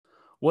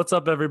What's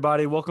up,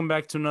 everybody? Welcome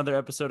back to another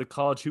episode of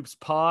College Hoops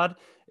Pod.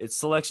 It's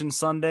Selection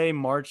Sunday,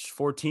 March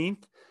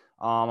 14th.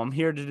 I'm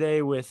here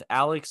today with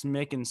Alex,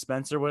 Mick, and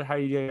Spencer. How are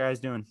you guys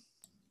doing?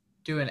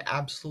 Doing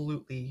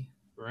absolutely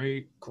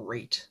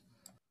great.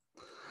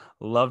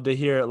 Love to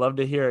hear it. Love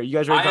to hear it. You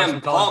guys ready to I talk am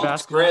some college pumped,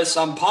 basketball? Chris.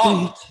 I'm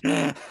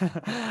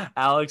pumped.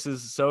 Alex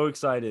is so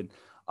excited.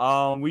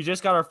 We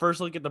just got our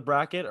first look at the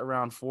bracket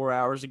around 4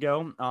 hours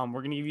ago.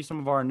 We're gonna give you some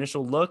of our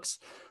initial looks.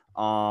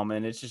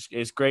 And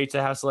it's great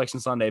to have Selection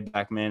Sunday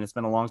back, man. It's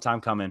been a long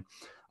time coming.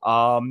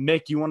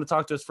 Mick, you want to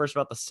talk to us first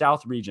about the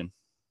South region?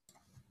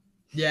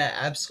 Yeah,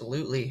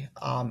 absolutely.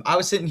 I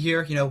was sitting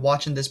here,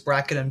 watching this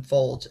bracket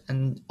unfold,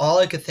 and all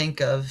I could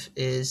think of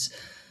is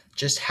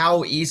just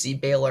how easy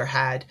Baylor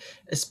had,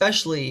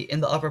 especially in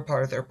the upper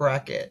part of their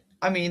bracket.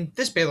 I mean,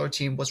 this Baylor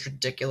team was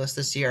ridiculous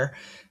this year.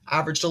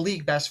 Averaged a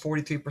league best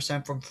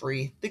 43% from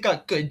free. They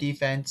got good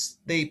defense.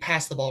 They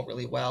passed the ball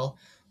really well.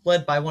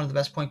 Led by one of the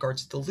best point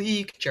guards in the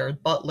league,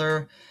 Jared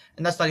Butler.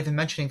 And that's not even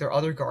mentioning their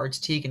other guards,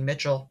 Teague and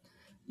Mitchell.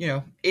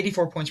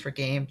 84 points per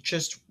game.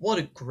 Just what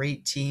a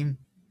great team.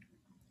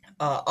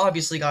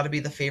 Obviously got to be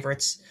the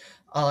favorites.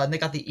 And they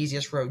got the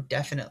easiest road,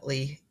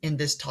 definitely, in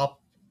this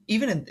top,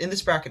 even in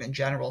this bracket in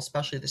general,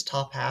 especially this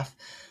top half.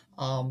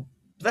 But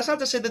that's not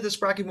to say that this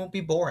bracket won't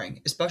be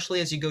boring, especially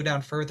as you go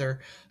down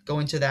further,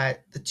 going to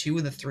the 2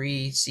 and the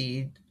 3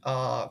 seed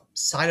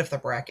side of the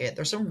bracket.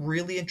 There's some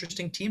really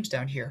interesting teams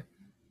down here.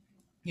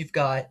 You've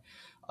got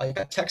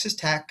Texas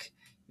Tech,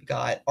 you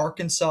got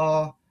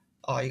Arkansas,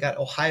 you got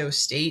Ohio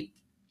State.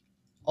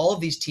 All of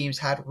these teams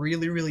had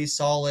really, really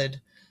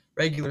solid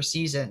regular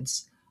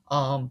seasons.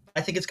 I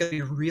think it's going to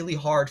be really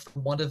hard for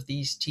one of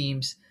these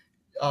teams.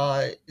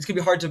 It's going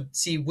to be hard to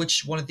see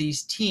which one of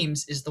these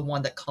teams is the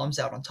one that comes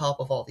out on top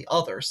of all the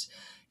others.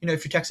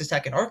 If you're Texas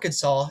Tech and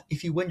Arkansas,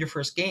 if you win your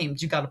first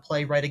games, you got to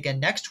play right again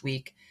next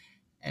week.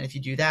 And if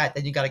you do that,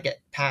 then you got to get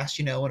past,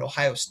 an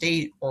Ohio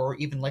State or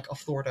even like a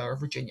Florida or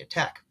Virginia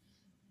Tech.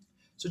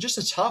 So just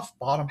a tough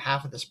bottom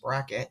half of this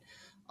bracket.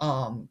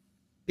 But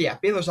yeah,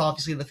 Baylor's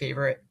obviously the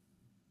favorite.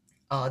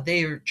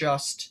 They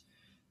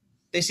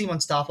seem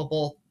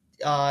unstoppable.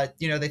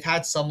 They've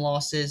had some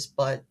losses,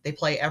 but they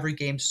play every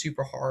game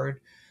super hard.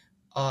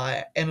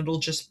 And it'll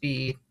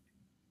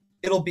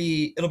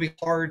be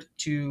hard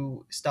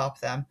to stop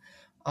them.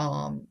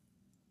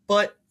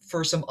 But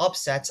for some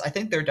upsets, I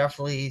think there are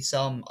definitely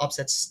some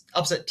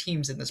upset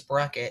teams in this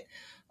bracket.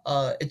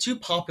 And two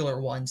popular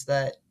ones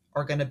that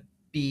are going to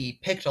be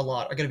picked a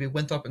lot are going to be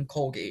Winthrop and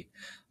Colgate.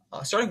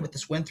 Starting with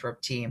this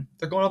Winthrop team,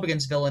 they're going up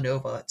against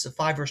Villanova. It's a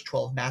 5 versus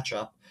 12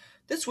 matchup.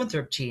 This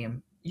Winthrop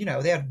team,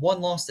 they had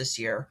one loss this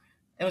year,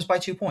 and it was by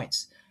 2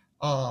 points.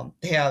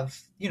 They have,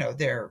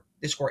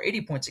 they score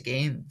 80 points a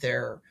game.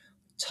 They're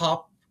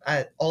top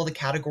at all the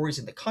categories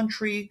in the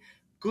country.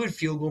 Good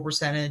field goal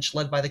percentage,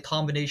 led by the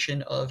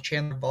combination of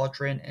Chandler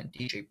Vautrin and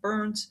DJ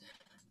Burns.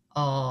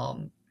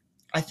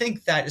 I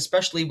think that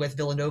especially with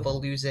Villanova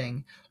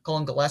losing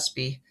Colin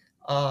Gillespie,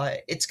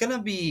 it's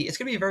gonna be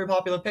a very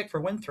popular pick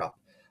for Winthrop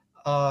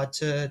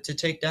to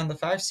take down the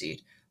 5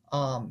 seed.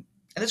 And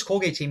this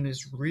Colgate team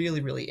is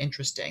really, really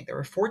interesting. They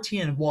were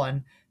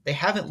 14-1. They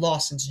haven't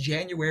lost since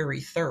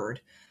January 3rd.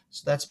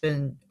 So that's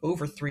been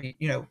over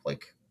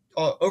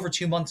over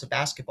 2 months of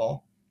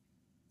basketball.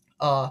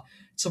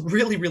 Some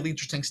really, really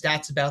interesting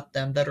stats about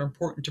them that are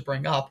important to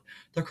bring up.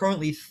 They're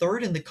currently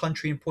 3rd in the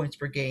country in points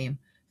per game,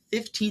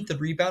 15th in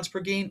rebounds per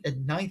game,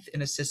 and 9th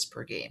in assists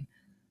per game.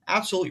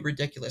 Absolutely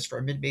ridiculous for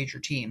a mid-major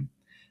team.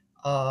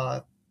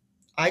 I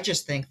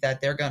just think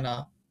that they're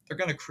gonna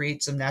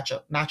create some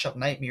matchup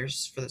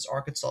nightmares for this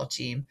Arkansas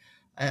team,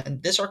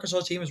 and this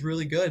Arkansas team is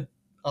really good.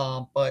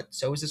 But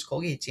so is this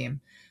Colgate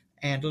team,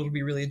 and it'll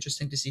be really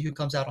interesting to see who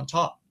comes out on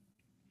top.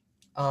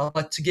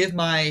 But to give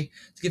my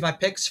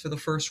picks for the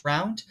first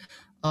round,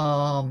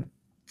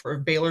 for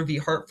Baylor v.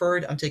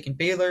 Hartford, I'm taking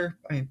Baylor.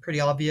 I mean, pretty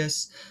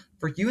obvious.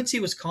 For UNC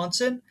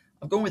Wisconsin,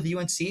 I'm going with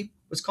UNC.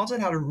 Wisconsin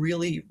had a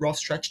really rough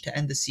stretch to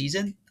end the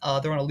season.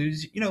 They're on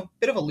a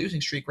bit of a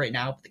losing streak right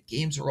now, but the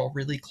games are all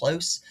really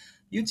close.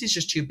 UNC is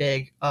just too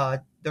big.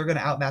 They're going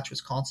to outmatch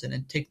Wisconsin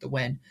and take the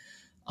win.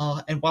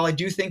 And while I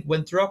do think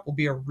Winthrop will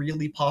be a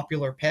really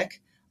popular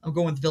pick, I'm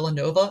going with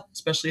Villanova,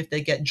 especially if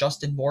they get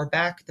Justin Moore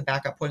back, the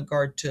backup point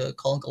guard to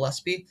Colin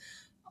Gillespie.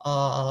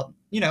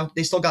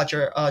 They still got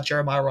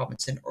Jeremiah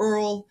Robinson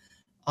Earl.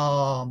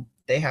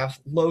 They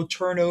have low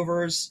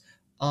turnovers.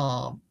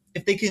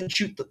 If they can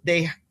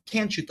they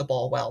can shoot the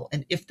ball well,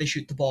 and if they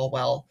shoot the ball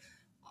well,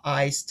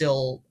 I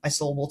still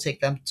will take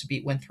them to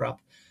beat Winthrop.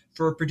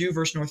 For Purdue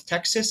versus North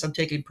Texas, I'm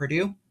taking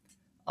Purdue.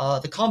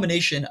 The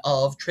combination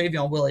of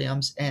Travion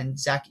Williams and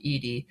Zach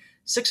Edey,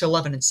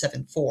 6'11 and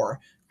 7'4",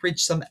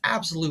 creates some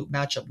absolute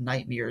matchup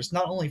nightmares,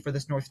 not only for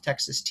this North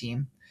Texas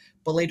team,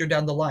 but later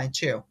down the line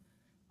too.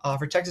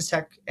 For Texas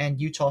Tech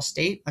and Utah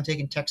State, I'm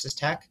taking Texas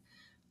Tech.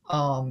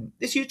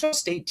 This Utah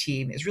State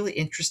team is really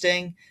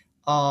interesting.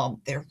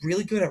 They're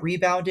really good at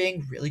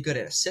rebounding, really good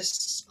at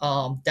assists.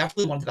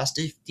 Definitely one of the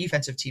best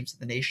defensive teams in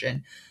the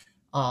nation.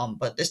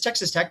 But this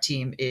Texas Tech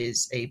team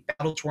is a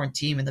battle-torn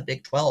team in the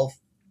Big 12.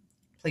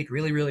 Played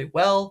really, really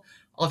well.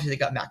 Obviously, they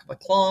got Mac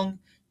McClung.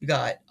 You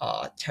got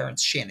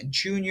Terrence Shannon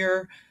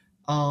Jr.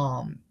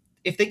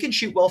 If they can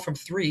shoot well from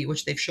three,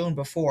 which they've shown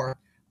before,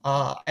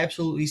 I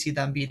absolutely see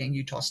them beating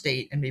Utah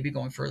State and maybe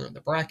going further in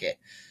the bracket.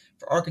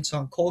 For Arkansas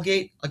and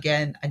Colgate,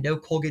 again, I know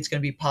Colgate's going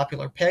to be a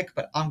popular pick,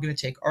 but I'm going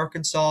to take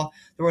Arkansas.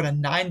 They were on a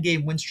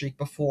 9-game win streak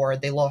before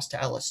they lost to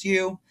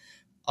LSU.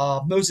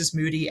 Moses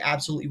Moody,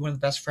 absolutely one of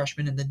the best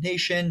freshmen in the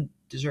nation,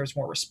 deserves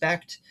more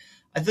respect.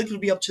 I think it'll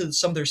be up to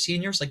some of their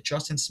seniors like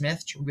Justin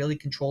Smith to really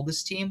control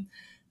this team.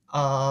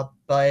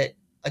 But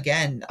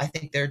again, I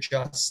think they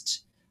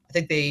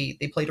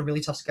played a really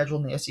tough schedule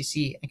in the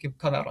SEC and could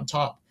come out on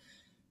top.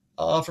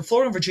 For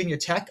Florida and Virginia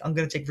Tech, I'm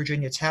going to take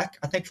Virginia Tech.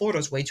 I think Florida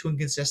is way too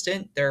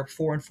inconsistent. They're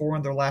 4-4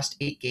 in their last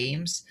 8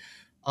 games.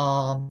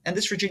 And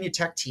this Virginia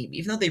Tech team,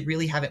 even though they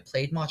really haven't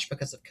played much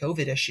because of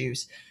COVID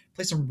issues,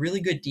 play some really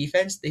good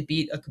defense. They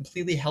beat a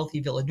completely healthy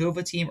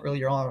Villanova team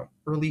early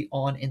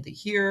on in the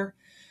year.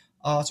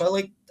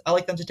 So I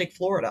like them to take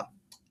Florida.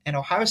 And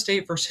Ohio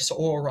State versus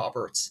Oral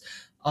Roberts.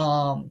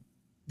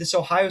 This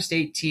Ohio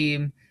State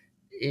team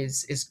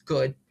is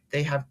good.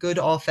 They have good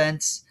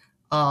offense.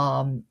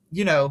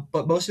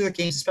 But most of their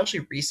games, especially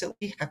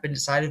recently, have been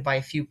decided by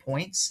a few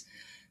points.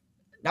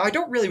 Now, I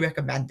don't really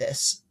recommend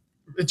this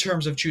in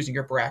terms of choosing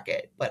your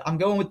bracket, but I'm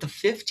going with the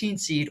 15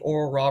 seed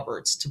Oral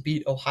Roberts to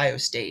beat Ohio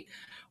State.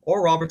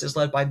 Oral Roberts is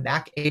led by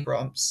Max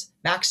Abrams,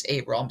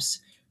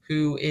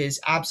 who is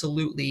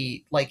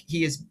absolutely,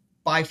 he is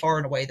by far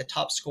and away the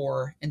top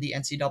scorer in the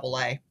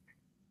NCAA.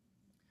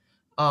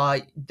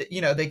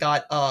 They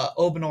got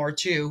Obanor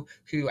too,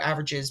 who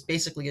averages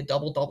basically a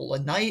double-double a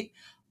night.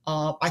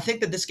 I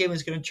think that this game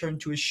is going to turn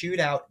to a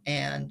shootout,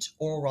 and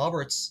Oral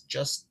Roberts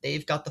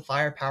they've got the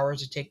firepower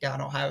to take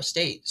down Ohio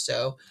State.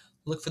 So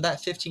look for that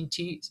 15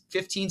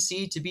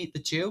 seed to beat the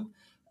 2,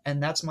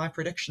 and that's my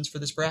predictions for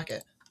this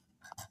bracket.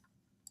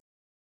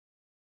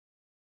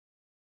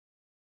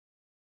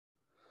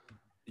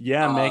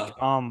 Yeah,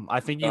 Mick. I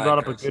think you brought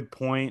up a good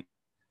point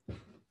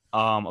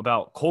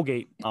about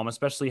Colgate,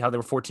 especially how they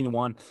were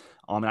 14-1.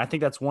 And I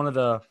think that's one of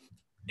the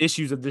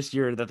issues of this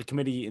year that the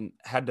committee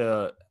had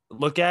to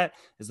look at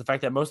is the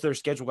fact that most of their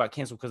schedule got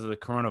canceled because of the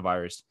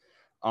coronavirus.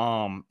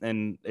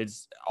 And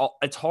it's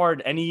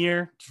hard any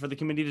year for the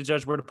committee to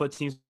judge where to put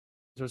teams,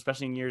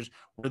 especially in years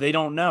where they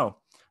don't know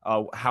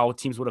how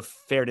teams would have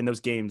fared in those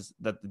games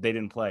that they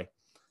didn't play.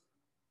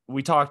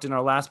 We talked in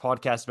our last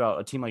podcast about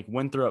a team like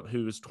Winthrop,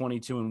 who's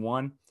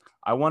 22-1.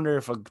 I wonder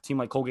if a team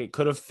like Colgate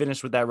could have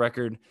finished with that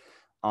record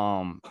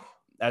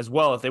as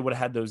well if they would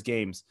have had those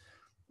games.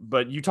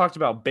 But you talked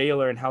about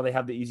Baylor and how they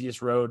have the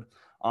easiest road.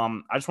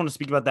 I just want to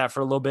speak about that for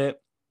a little bit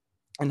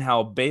and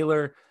how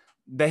Baylor,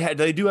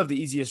 they do have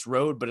the easiest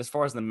road, but as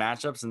far as the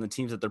matchups and the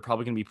teams that they're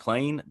probably going to be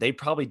playing, they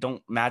probably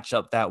don't match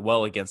up that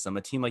well against them.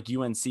 A team like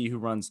UNC who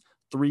runs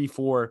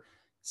 3-4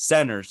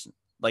 centers,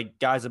 like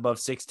guys above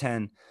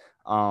 6'10",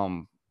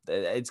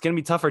 it's going to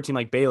be tough for a team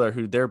like Baylor,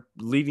 who their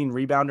leading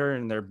rebounder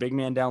and their big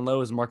man down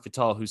low is Mark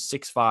Vital, who's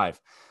 6'5".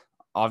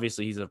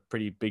 Obviously, he's a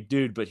pretty big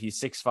dude, but he's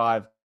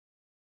 6'5".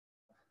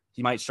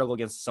 He might struggle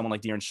against someone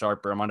like De'Aaron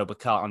Sharp or Armando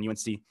Bacot on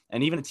UNC.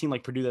 And even a team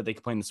like Purdue that they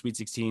could play in the Sweet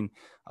 16.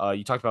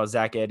 You talked about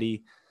Zach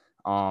Edey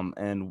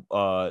and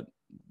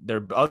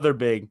their other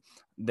big.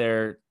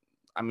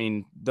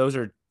 Those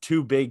are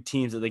 2 big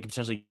teams that they could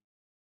potentially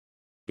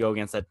go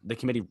against that the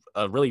committee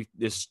really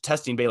is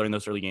testing Baylor in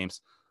those early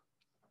games.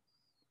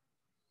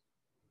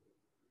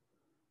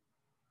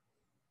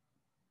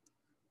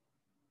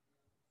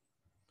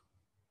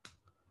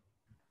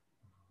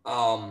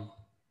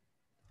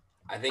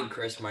 I think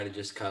Chris might have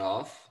just cut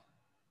off.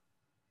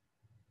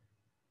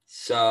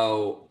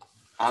 So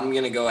I'm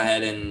going to go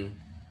ahead and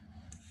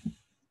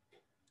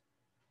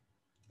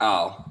 –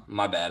 oh,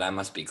 my bad. I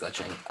must be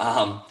glitching.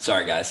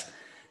 Sorry, guys.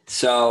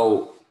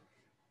 So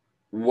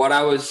what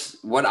I was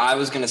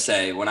going to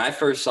say, when I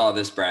first saw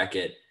this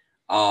bracket,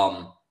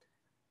 I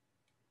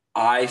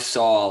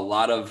saw a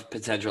lot of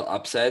potential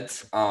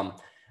upsets.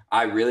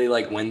 I really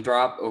like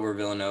Winthrop over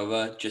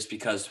Villanova just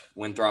because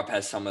Winthrop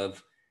has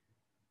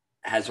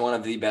one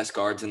of the best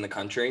guards in the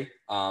country.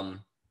 I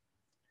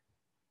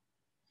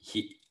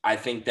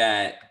think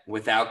that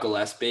without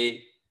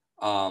Gillespie,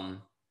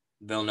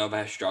 Villanova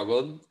has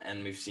struggled,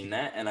 and we've seen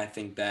that. And I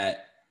think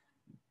that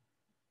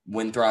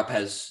Winthrop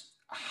has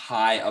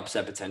high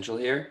upset potential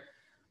here.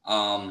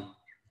 I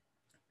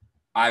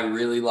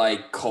really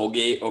like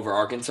Colgate over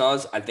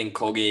Arkansas. I think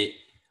Colgate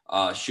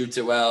shoots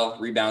it well,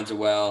 rebounds it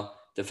well,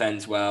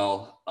 defends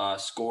well,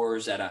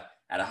 scores at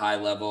a high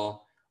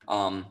level.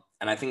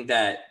 And I think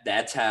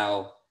that's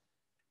how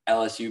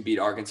LSU beat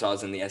Arkansas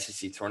in the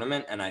SEC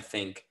tournament. And I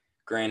think,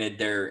 granted,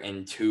 they're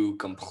in 2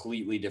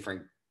 completely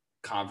different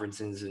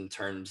conferences in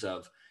terms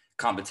of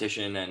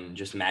competition and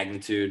just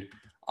magnitude.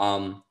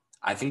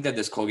 I think that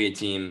this Colgate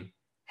team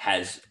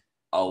has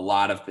a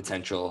lot of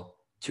potential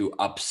to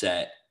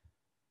upset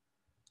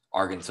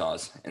Arkansas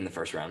in the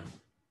first round.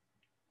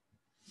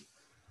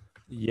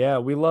 Yeah,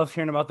 we love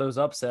hearing about those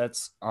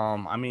upsets.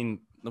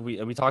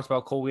 We talked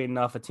about Colgate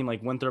enough. A team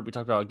like Winthrop, we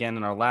talked about again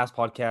in our last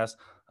podcast.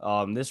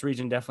 This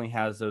region definitely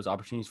has those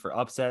opportunities for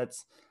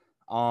upsets.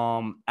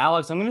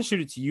 Alex, I'm going to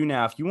shoot it to you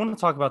now. If you want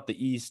to talk about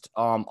the East,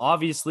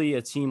 obviously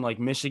a team like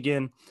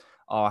Michigan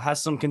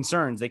has some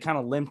concerns. They kind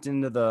of limped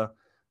into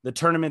the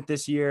tournament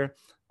this year.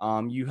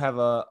 You have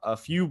a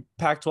few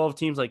Pac-12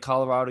 teams like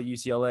Colorado,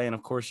 UCLA, and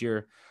of course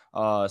your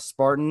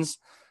Spartans.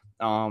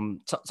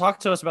 Talk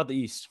to us about the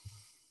East.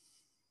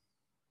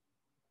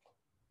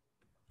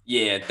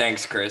 Yeah,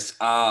 thanks, Chris.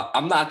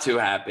 I'm not too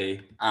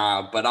happy,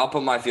 but I'll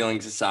put my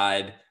feelings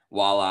aside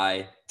while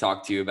I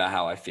talk to you about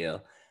how I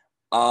feel.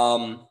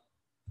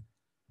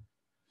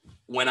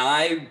 When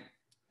I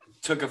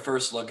took a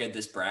first look at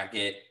this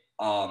bracket,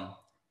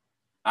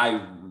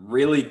 I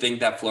really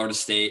think that Florida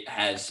State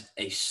has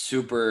a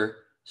super,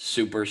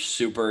 super,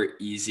 super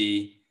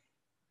easy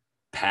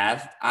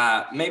path.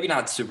 Maybe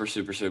not super,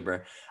 super,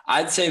 super.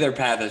 I'd say their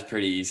path is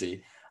pretty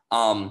easy.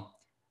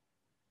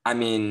 I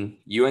mean,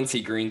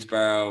 UNC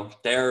Greensboro,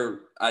 they're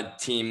a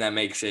team that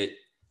makes it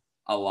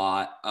a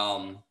lot.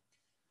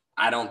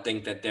 I don't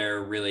think that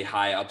they're really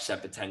high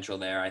upset potential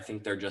there. I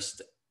think they're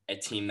just a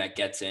team that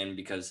gets in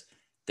because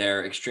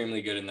they're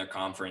extremely good in their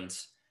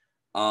conference.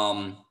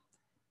 They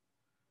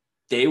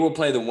will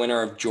play the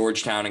winner of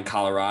Georgetown and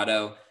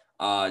Colorado.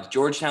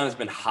 Georgetown has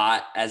been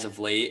hot as of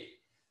late,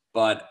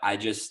 but I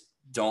just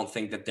don't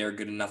think that they're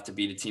good enough to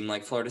beat a team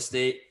like Florida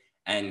State.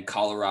 And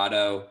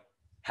Colorado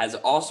has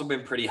also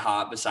been pretty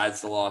hot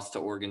besides the loss to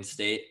Oregon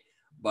State,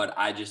 but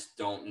I just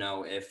don't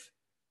know if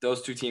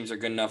those two teams are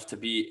good enough to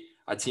beat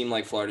a team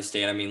like Florida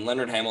State. I mean,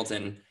 Leonard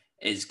Hamilton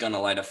is going to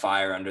light a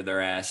fire under their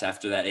ass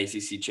after that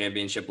ACC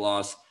championship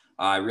loss.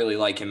 I really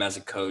like him as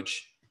a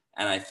coach,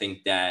 and I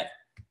think that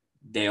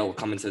they'll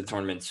come into the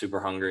tournament super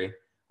hungry.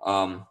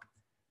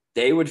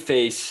 They would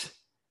face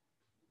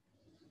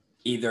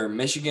either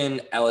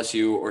Michigan,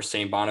 LSU, or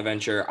St.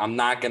 Bonaventure. I'm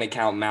not going to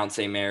count Mount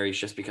St. Mary's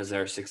just because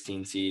they're a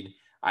 16 seed.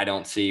 I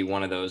don't see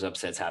one of those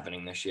upsets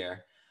happening this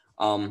year.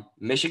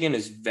 Michigan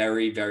is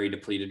very, very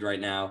depleted right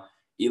now.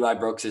 Eli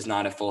Brooks is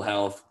not at full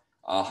health.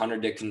 Hunter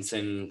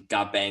Dickinson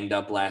got banged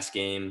up last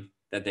game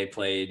that they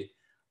played.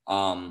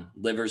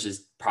 Livers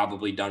is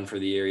probably done for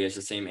the year. He has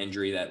the same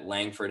injury that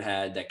Langford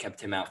had that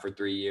kept him out for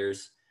 3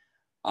 years.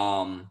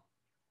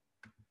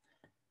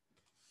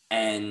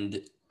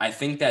 And I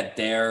think that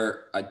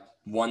they're a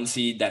 1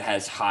 seed that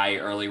has high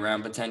early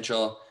round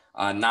potential,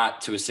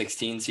 not to a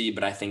 16 seed,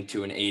 but I think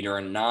to an 8 or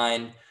a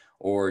 9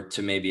 or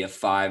to maybe a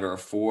 5 or a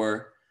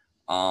 4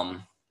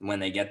 when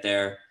they get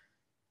there.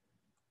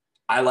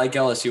 I like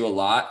LSU a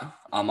lot.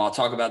 I'll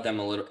talk about them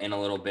in a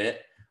little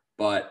bit,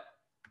 but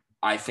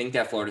I think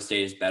that Florida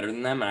State is better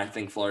than them, and I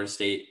think Florida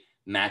State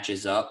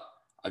matches up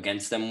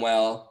against them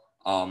well.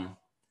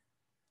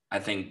 I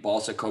think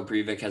Balsa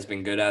Koprivic has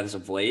been good as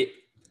of late,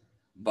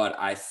 but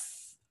I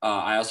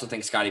also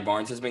think Scotty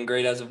Barnes has been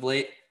great as of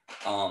late.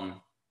 I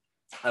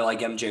like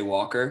MJ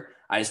Walker.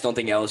 I just don't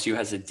think LSU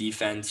has a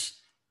defense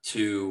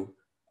to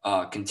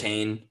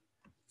contain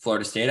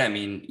Florida State. I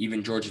mean,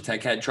 even Georgia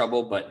Tech had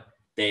trouble, but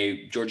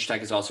Georgia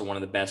Tech is also one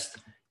of the best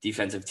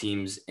defensive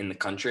teams in the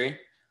country.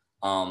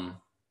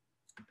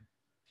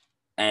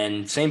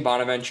 And St.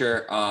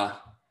 Bonaventure,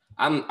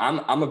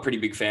 I'm a pretty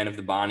big fan of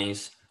the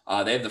Bonnies.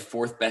 They have the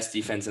 4th best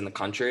defense in the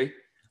country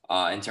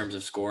in terms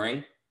of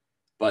scoring,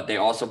 but they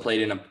also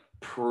played in a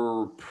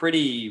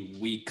pretty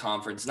weak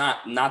conference,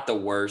 not the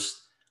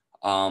worst.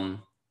 I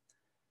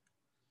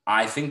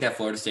think that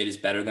Florida State is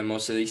better than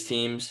most of these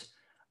teams,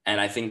 and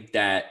I think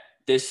that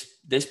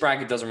this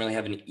bracket doesn't really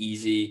have an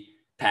easy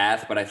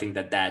path, but I think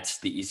that that's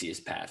the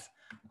easiest path.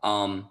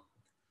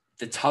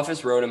 The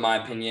toughest road, in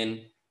my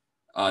opinion,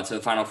 to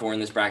the Final Four in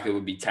this bracket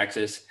would be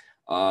Texas.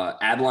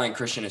 Abilene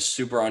Christian is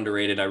super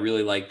underrated. I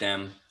really like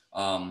them.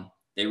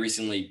 They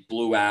recently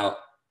blew out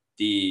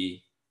the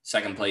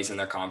second place in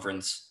their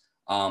conference.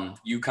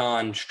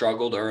 UConn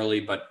struggled early,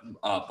 but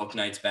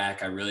Bouknight's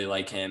back. I really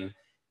like him.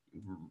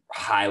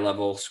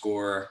 High-level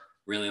scorer.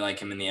 Really like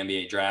him in the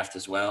NBA draft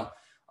as well.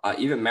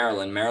 Even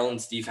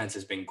Maryland's defense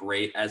has been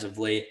great as of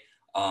late.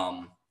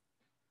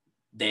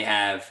 They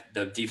have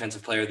the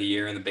Defensive Player of the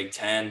Year in the Big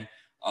Ten.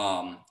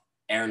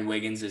 Aaron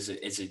Wiggins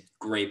is a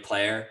great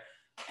player.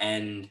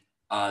 And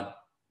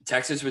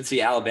Texas would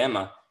see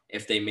Alabama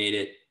if they made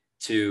it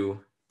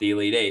to the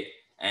Elite Eight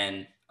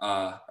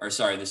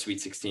the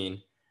Sweet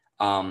 16.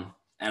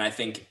 And I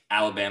think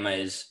Alabama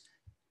is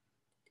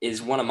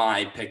one of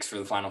my picks for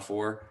the Final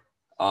Four.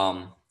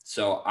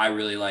 So I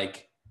really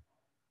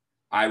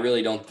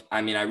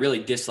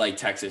dislike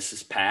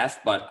Texas's path,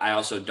 but I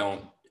also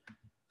don't.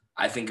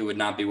 I think it would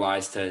not be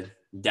wise to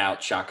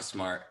doubt Shaka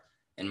Smart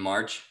in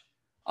March.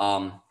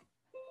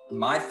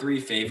 My 3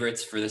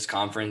 favorites for this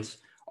conference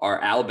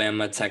are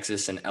Alabama,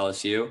 Texas, and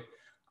LSU.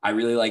 I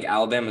really like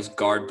Alabama's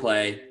guard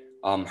play.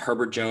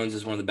 Herbert Jones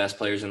is one of the best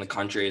players in the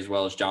country, as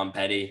well as John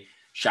Petty.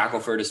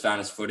 Shackelford has found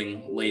his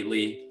footing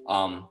lately.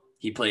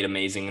 He played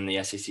amazing in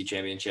the SEC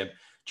championship.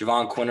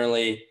 Javon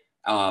Quinterly,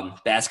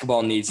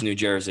 basketball needs New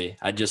Jersey.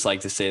 I'd just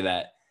like to say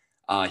that.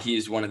 He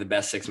is one of the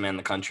best 6-men in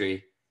the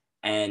country.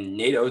 And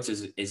Nate Oates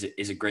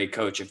is a great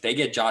coach. If they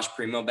get Josh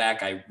Primo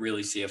back, I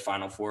really see a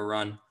Final Four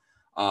run.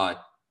 I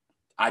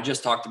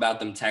just talked about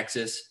them,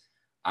 Texas.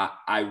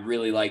 I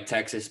really like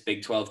Texas,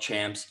 Big 12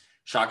 champs.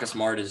 Shaka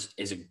Smart is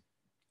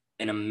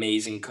an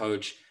amazing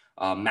coach.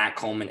 Matt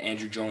Coleman,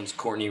 Andrew Jones,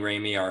 Courtney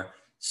Ramey are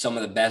one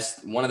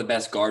of the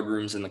best guard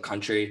rooms in the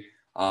country.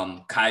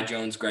 Kai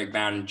Jones, Greg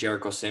Bound, and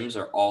Jericho Sims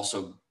are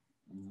also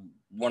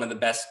one of the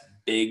best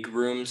big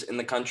rooms in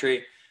the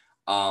country.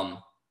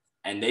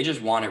 And they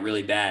just want it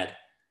really bad.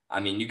 I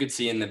mean, you could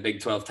see in the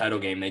Big 12 title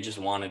game, they just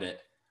wanted it.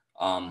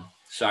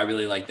 So I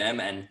really like them.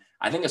 And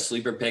I think a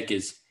sleeper pick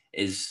is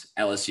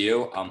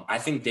LSU. I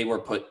think they were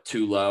put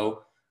too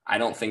low. I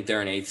don't think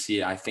they're an 8th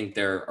seed. I think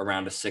they're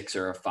around a 6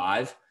 or a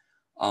 5.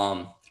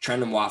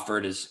 Trendon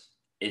Watford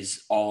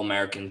is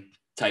all-American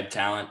type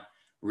talent.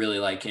 Really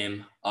like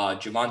him.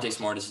 Javonte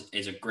Smart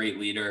is a great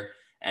leader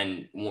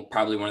and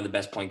probably one of the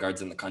best point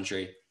guards in the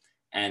country.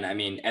 And I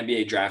mean,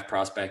 NBA draft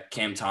prospect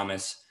Cam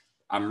Thomas.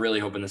 I'm really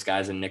hoping this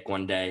guy's a Knick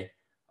one day.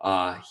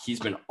 He's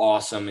been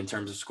awesome in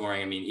terms of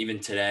scoring. I mean, even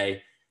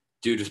today,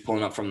 dude is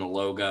pulling up from the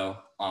logo.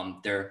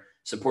 Their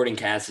supporting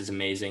cast is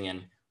amazing,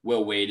 and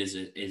Will Wade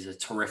is a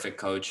terrific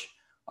coach.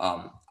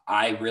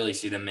 I really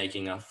see them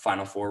making a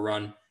Final Four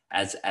run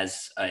as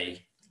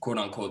a quote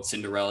unquote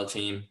Cinderella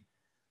team.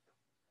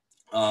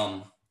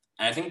 And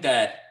I think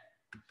that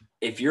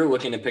if you're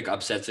looking to pick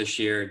upsets this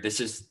year, this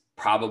is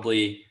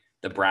probably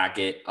the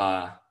bracket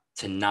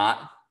to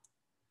not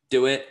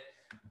do it.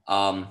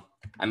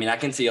 I mean, I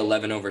can see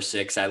 11 over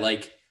 6. I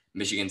like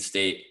Michigan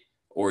State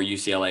or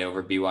UCLA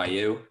over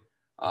BYU,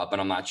 but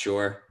I'm not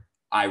sure.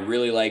 I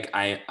really like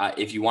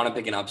if you want to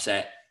pick an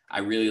upset, I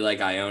really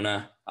like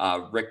Iona.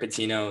 Rick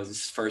Pitino is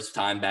his first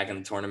time back in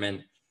the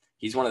tournament.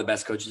 He's one of the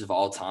best coaches of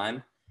all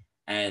time.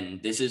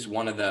 And this is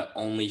one of the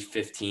only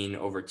 15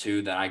 over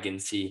 2 that I can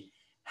see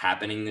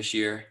happening this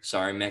year.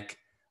 Sorry, Mick.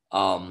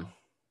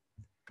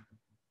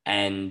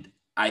 And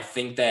I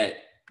think that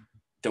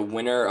the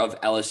winner of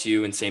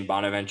LSU and St.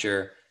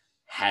 Bonaventure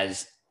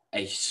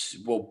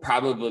will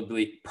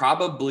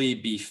probably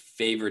be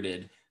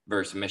favored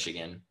versus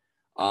Michigan.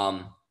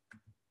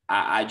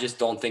 I just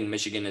don't think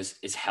Michigan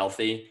is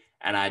healthy.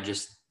 And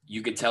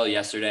you could tell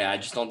yesterday, I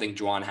just don't think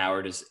Juwan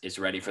Howard is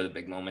ready for the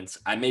big moments.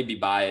 I may be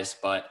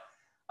biased, but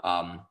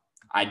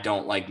I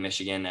don't like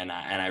Michigan, and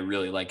I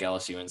really like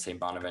LSU and St.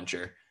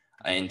 Bonaventure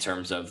in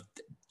terms of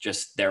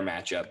just their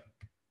matchup.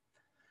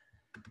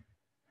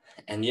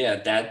 And yeah,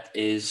 that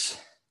is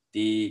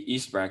the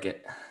East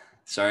bracket.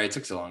 Sorry it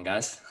took so long,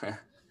 guys.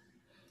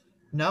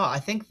 No, I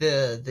think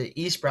the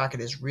East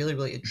bracket is really,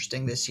 really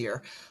interesting this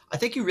year. I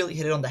think you really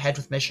hit it on the head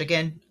with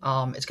Michigan.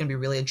 It's going to be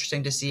really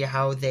interesting to see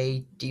how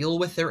they deal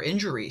with their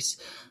injuries.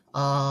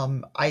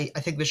 I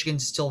think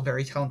Michigan's still a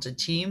very talented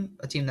team,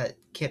 a team that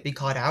can't be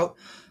caught out.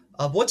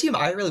 One team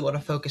I really want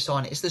to focus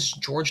on is this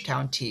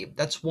Georgetown team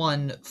that's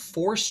won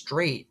 4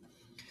 straight,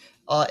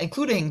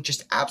 including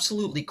just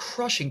absolutely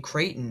crushing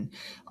Creighton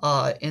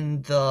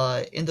in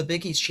the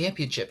Big East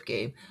championship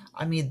game.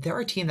 I mean, they're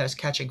a team that's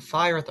catching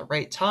fire at the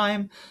right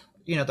time.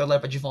 You know, they're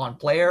led by Javon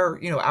Blair,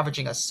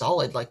 averaging a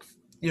solid,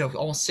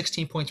 almost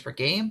 16 points per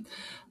game.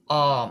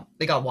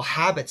 They got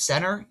Wahab at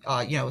center,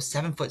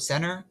 7-foot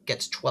center,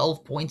 gets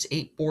 12 points,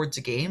 8 boards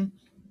a game.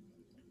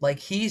 Like,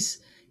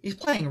 he's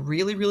playing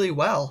really, really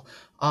well.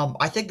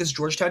 I think this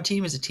Georgetown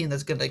team is a team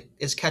that's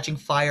is catching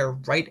fire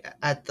right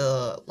at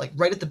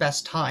the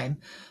best time.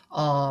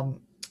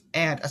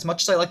 And as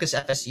much as I like this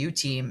FSU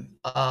team,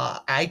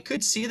 I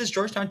could see this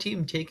Georgetown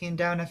team taking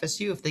down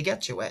FSU if they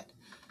get to it.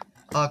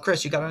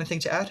 Chris, you got anything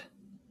to add?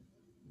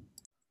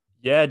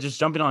 Yeah, just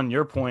jumping on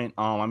your point.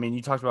 I mean,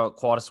 you talked about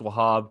Quadis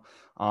Wahab.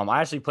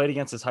 I actually played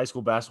against his high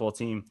school basketball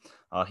team.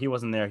 He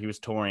wasn't there; he was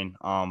touring.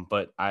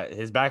 But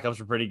his backups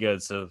were pretty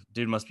good. So,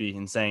 dude must be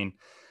insane.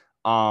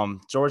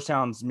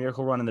 Georgetown's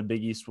miracle run in the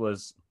Big East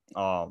was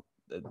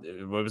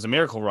it was a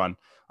miracle run.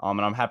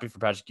 And I'm happy for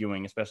Patrick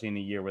Ewing, especially in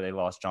the year where they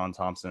lost John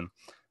Thompson.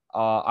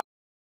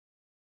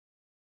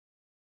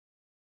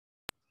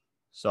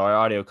 Sorry,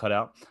 audio cut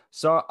out.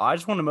 So I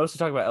just want to mostly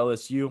talk about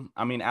LSU.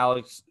 I mean,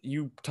 Alex,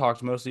 you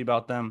talked mostly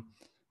about them,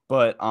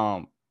 but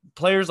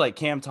players like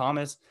Cam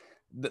Thomas,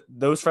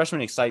 those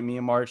freshmen excite me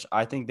in March.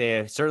 I think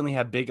they certainly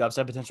have big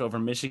upside potential over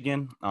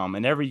Michigan.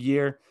 And every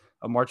year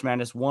of March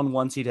Madness,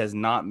 one seed has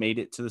not made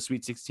it to the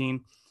Sweet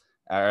 16,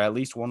 or at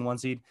least one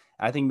seed.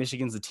 I think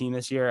Michigan's the team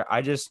this year.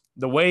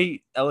 The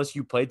way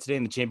LSU played today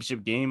in the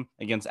championship game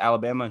against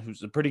Alabama,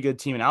 who's a pretty good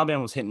team, and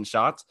Alabama was hitting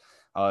shots,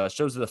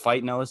 shows the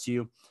fight in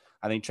LSU.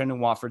 I think Trendon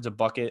Watford's a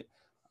bucket.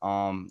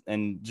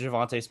 And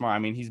Javonte Smart, I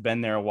mean, he's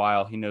been there a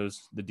while. He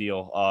knows the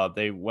deal.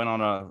 They went on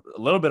a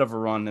little bit of a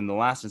run in the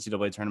last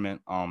NCAA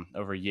tournament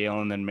over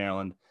Yale and then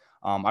Maryland.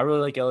 I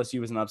really like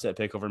LSU as an upset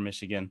pick over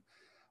Michigan.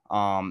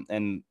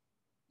 And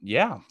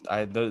yeah,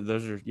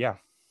 those are, yeah.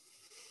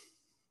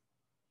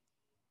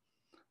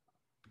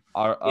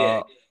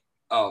 Yeah.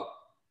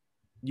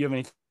 You have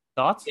any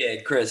thoughts?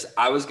 Yeah, Chris,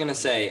 I was going to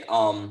say,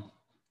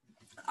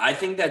 I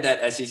think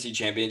that SEC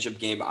championship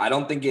game, I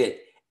don't think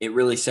it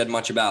really said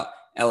much about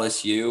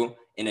LSU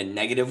in a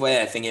negative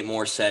way. I think it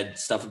more said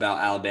stuff about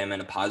Alabama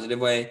in a positive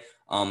way.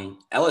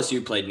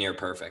 LSU played near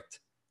perfect.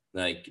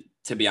 Like,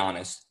 to be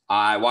honest,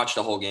 I watched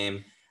the whole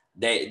game.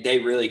 They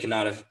really could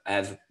not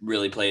have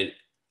really played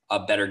a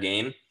better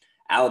game.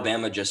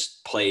 Alabama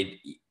just played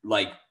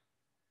like,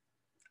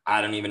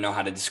 I don't even know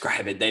how to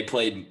describe it. They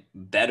played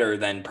better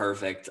than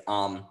perfect.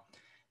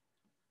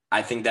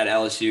 I think that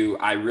LSU,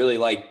 I really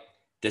like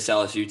this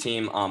LSU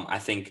team. I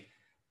think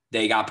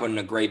they got put in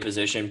a great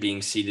position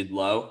being seated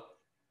low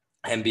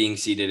and being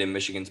seated in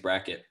Michigan's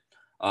bracket.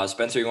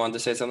 Spencer, you wanted to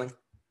say something?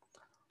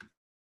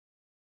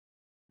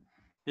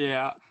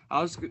 Yeah,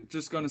 I was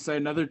just going to say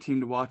another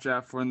team to watch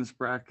out for in this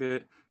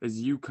bracket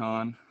is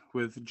UConn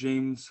with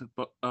James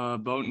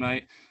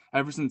Boatnight.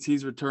 Ever since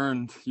he's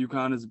returned,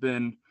 UConn has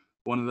been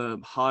one of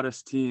the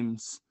hottest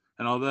teams.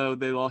 And although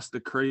they lost to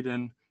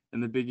Creighton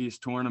in the Big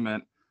East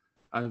tournament,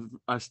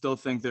 I still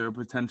think they're a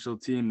potential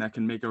team that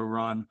can make a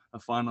run, a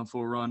Final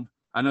Four run.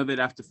 I know they'd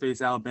have to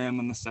face Alabama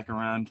in the second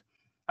round.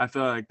 I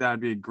feel like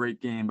that'd be a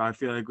great game, but I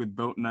feel like with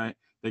Boatnight,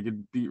 they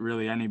could beat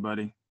really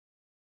anybody.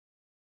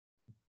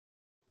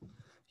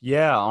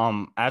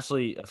 Yeah,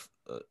 actually,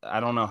 I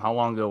don't know how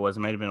long ago it was. It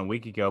might have been a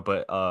week ago,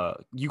 but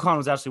UConn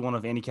was actually one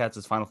of Andy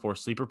Katz's Final Four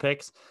sleeper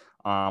picks.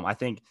 I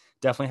think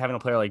definitely having a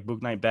player like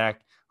Book Knight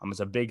back is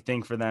a big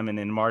thing for them. And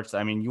in March,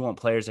 I mean, you want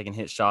players that can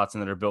hit shots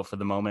and that are built for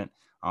the moment.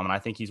 And I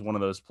think he's one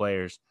of those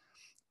players.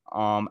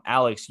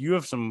 Alex, you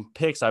have some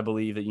picks, I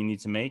believe, that you need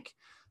to make.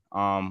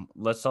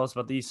 Let's tell us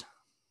about these.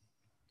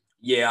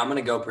 Yeah, I'm going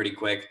to go pretty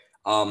quick.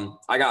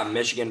 I got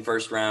Michigan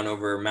first round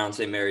over Mount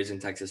St. Mary's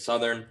and Texas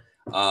Southern.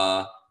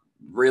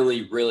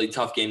 Really, really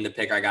tough game to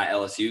pick. I got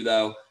LSU,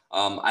 though.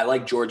 I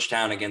like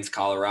Georgetown against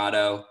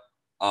Colorado.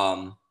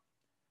 I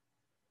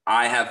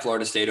have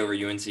Florida State over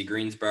UNC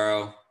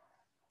Greensboro.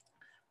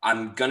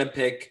 I'm going to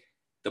pick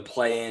the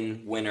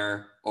play-in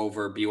winner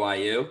over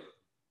BYU.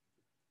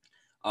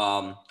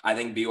 I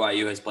think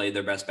BYU has played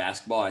their best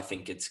basketball. I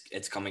think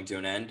it's coming to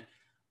an end.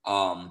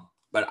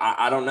 But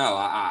I don't know.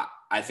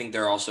 I think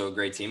they're also a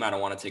great team. I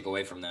don't want to take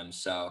away from them.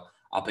 So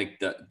I'll pick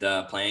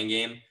the playing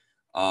game.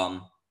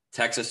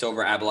 Texas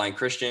over Abilene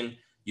Christian,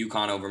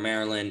 UConn over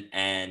Maryland,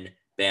 and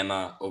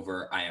Bama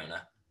over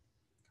Iona.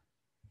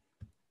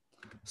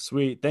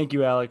 Sweet. Thank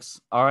you, Alex.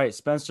 All right,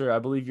 Spencer, I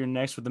believe you're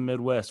next with the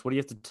Midwest. What do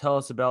you have to tell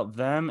us about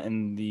them?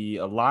 And the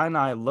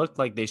Illini look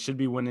like they should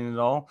be winning it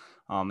all.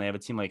 They have a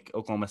team like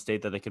Oklahoma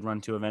State that they could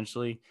run to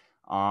eventually.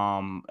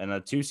 And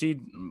a 2 seed,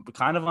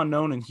 kind of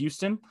unknown in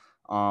Houston.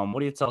 What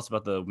do you tell us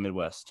about the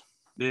Midwest?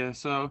 Yeah,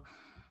 so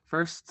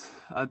first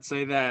I'd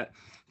say that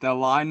the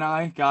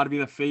Illini got to be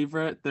the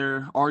favorite.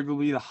 They're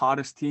arguably the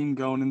hottest team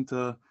going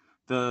into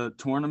the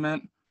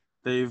tournament.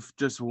 They've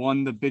just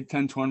won the Big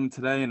Ten tournament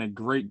today in a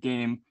great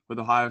game with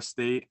Ohio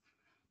State.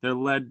 They're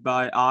led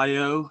by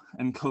Io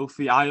and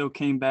Kofi. Io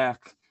came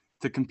back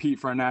to compete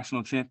for a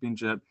national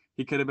championship.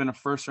 He could have been a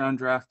first-round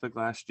draft pick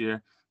last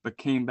year, but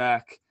came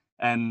back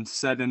and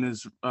said in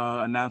his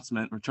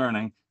announcement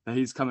returning that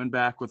he's coming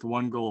back with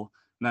one goal,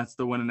 and that's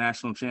to win a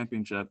national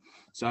championship.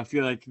 So I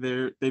feel like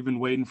they've been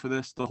waiting for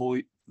this the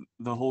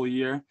whole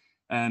year,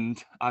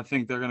 and I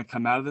think they're going to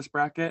come out of this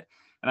bracket.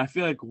 And I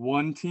feel like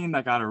one team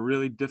that got a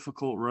really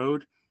difficult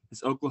road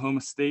is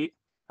Oklahoma State.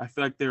 I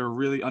feel like they were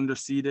really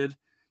underseeded.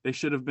 They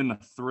should have been a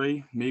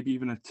 3, maybe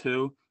even a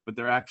 2, but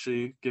they're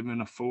actually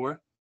given a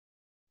 4.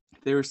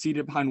 They were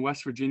seated behind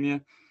West Virginia,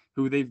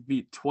 who they've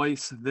beat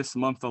twice this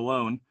month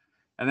alone.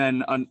 And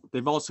then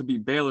they've also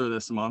beat Baylor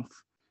this month,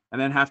 and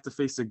then have to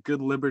face a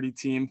good Liberty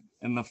team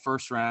in the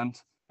first round.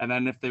 And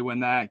then if they win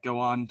that, go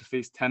on to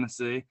face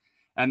Tennessee,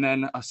 and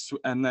then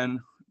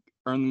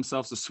earn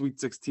themselves a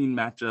Sweet 16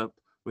 matchup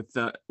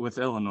with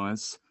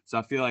Illinois. So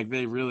I feel like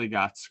they really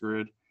got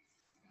screwed.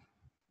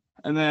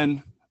 And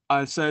then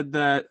I said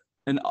that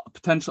a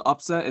potential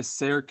upset is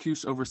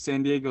Syracuse over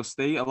San Diego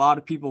State. A lot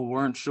of people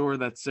weren't sure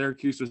that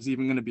Syracuse was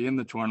even going to be in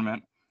the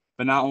tournament,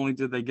 but not only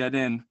did they get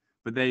in,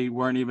 but they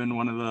weren't even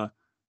one of the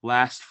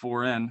last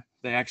 4 in.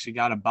 They actually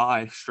got a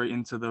bye straight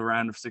into the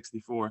round of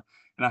 64.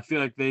 And I feel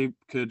like they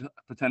could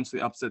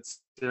potentially upset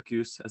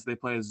Syracuse as they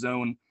play a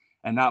zone,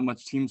 and not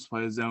much teams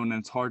play a zone, and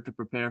it's hard to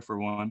prepare for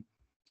one.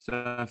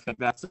 So I think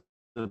that's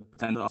the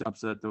potential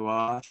upset to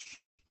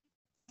watch.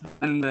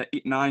 And the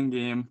 8-9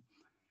 game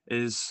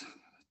is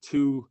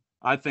 2,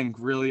 I think,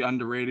 really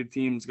underrated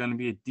teams. Going to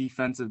be a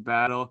defensive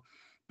battle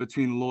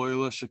between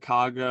Loyola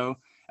Chicago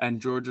and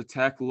Georgia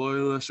Tech.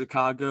 Loyola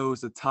Chicago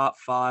is a top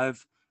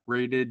 5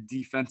 rated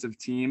defensive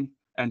team,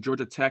 and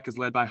Georgia Tech is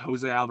led by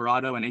Jose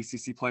Alvarado, an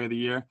ACC Player of the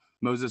Year,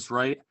 Moses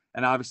Wright,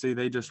 and obviously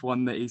they just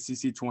won the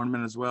ACC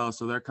tournament as well,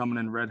 so they're coming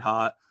in red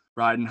hot,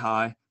 riding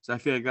high. So I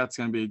feel like that's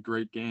going to be a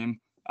great game.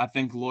 I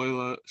think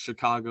Loyola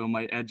Chicago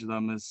might edge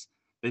them as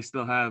they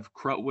still have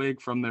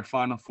Krutwig from their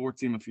Final Four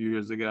team a few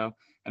years ago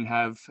and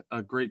have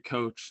a great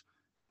coach.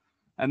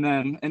 And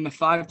then in the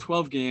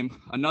 5-12 game,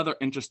 another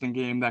interesting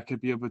game that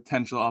could be a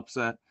potential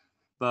upset.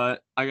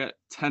 But I got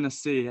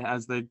Tennessee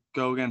as they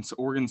go against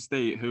Oregon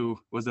State, who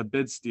was a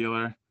bid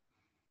stealer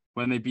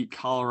when they beat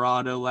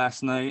Colorado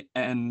last night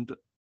and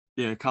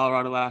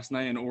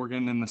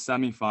Oregon in the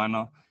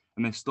semifinal.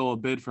 And they stole a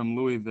bid from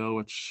Louisville,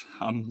 which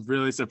I'm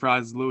really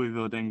surprised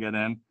Louisville didn't get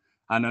in.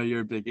 I know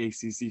you're a big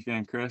ACC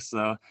fan, Chris,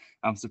 so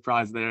I'm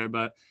surprised there.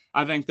 But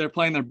I think they're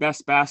playing their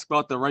best basketball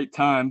at the right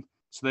time,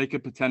 so they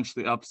could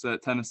potentially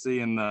upset Tennessee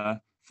in the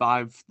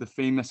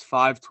famous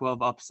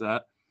 5-12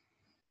 upset.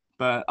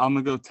 But I'm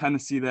gonna go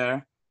Tennessee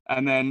there.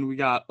 And then we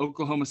got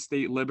Oklahoma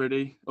State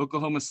Liberty.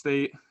 Oklahoma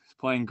State is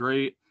playing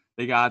great.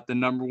 They got the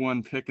number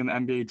 1 pick in the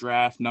NBA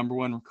draft, number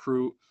 1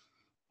 recruit,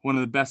 one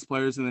of the best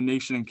players in the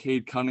nation, and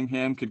Cade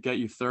Cunningham could get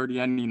you 30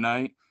 any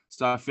night.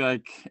 So I feel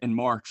like in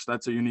March,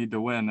 that's what you need to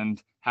win.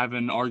 And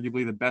having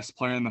arguably the best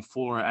player on the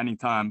floor at any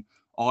time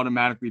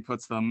automatically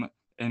puts them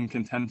in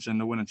contention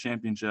to win a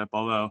championship.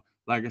 Although,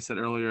 like I said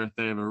earlier,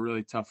 they have a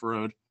really tough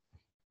road.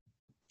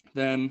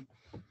 Then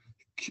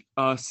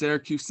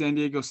Syracuse, San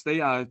Diego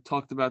State. I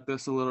talked about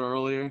this a little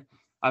earlier.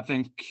 I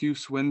think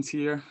Cuse wins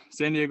here.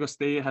 San Diego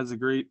State has a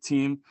great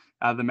team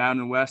out of the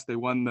Mountain West. They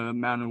won the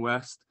Mountain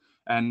West,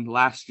 and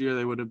last year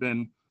they would have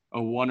been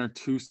a 1 or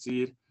 2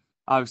 seed.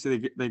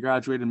 Obviously, they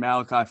graduated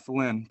Malachi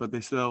Flynn, but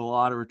they still have a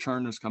lot of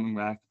returners coming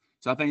back.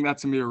 So I think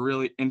that's going to be a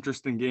really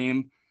interesting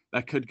game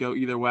that could go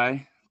either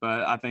way,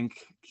 but I think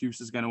Cuse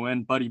is going to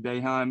win. Buddy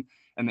Boeheim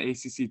and the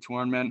ACC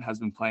tournament has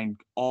been playing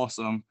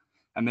awesome,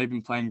 and they've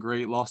been playing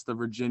great. Lost to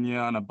Virginia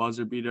on a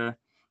buzzer beater,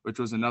 which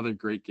was another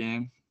great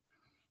game.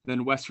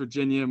 Then West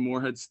Virginia,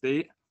 Morehead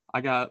State.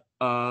 I got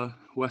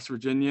West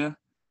Virginia.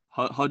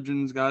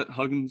 Huggins got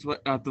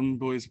them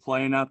boys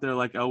playing out there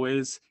like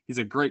always. He's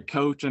a great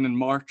coach, and in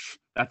March,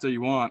 that's what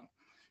you want.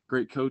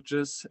 Great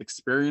coaches,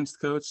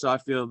 experienced coach. So I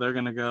feel they're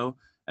going to go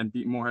and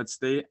beat Morehead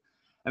State.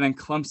 And then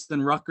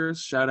Clemson Rutgers.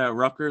 Shout out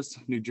Rutgers,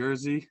 New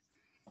Jersey.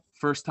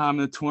 First time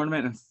in the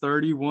tournament in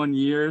 31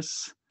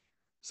 years.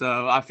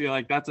 So I feel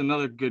like that's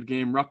another good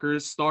game.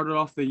 Rutgers started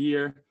off the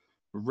year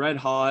red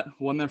hot,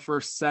 won their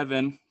first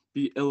 7,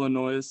 beat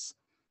Illinois,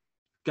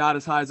 got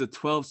as high as a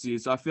 12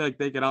 seed. So I feel like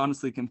they could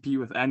honestly compete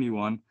with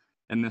anyone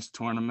in this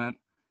tournament.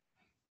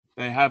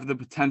 They have the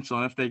potential,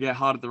 and if they get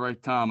hot at the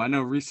right time. I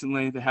know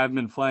recently they haven't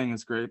been playing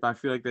as great, but I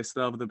feel like they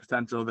still have the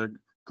potential. They're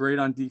great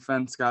on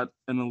defense, got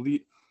an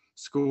elite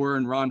scorer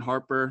in Ron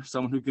Harper,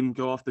 someone who can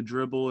go off the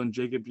dribble, and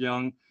Jacob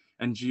Young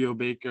and Geo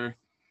Baker.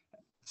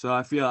 So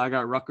I feel I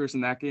got Rutgers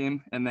in that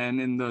game. And then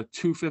in the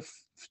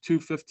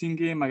 2-15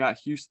 game, I got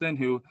Houston,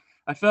 who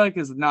I feel like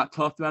is not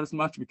talked about as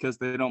much because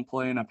they don't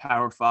play in a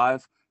Power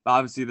 5. But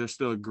obviously, they're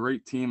still a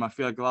great team. I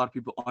feel like a lot of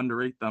people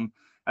underrate them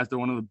as they're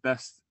one of the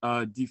best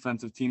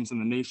defensive teams in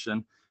the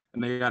nation.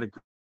 And they got a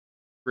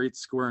great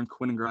scorer in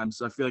Quinn Grimes.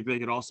 So I feel like they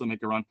could also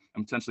make a run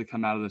and potentially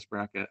come out of this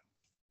bracket.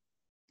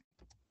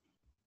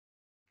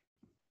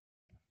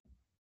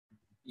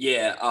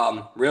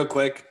 Yeah, real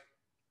quick,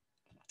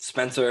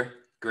 Spencer,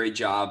 great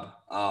job.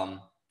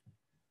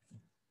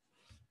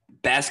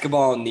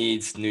 Basketball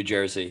needs New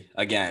Jersey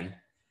again.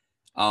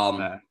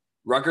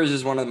 Rutgers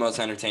is one of the most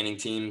entertaining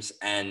teams,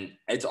 and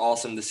it's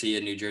awesome to see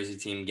a New Jersey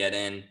team get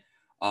in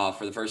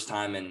for the first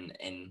time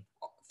in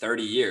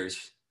 30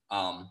 years.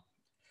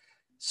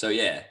 So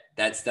yeah,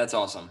 that's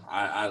awesome.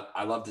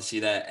 I love to see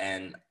that,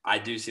 and I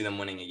do see them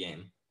winning a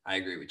game. I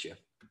agree with you.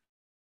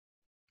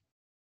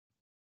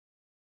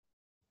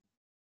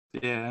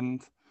 Yeah,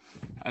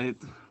 and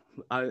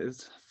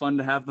it's fun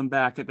to have them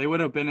back. They would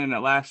have been in it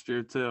last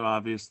year too,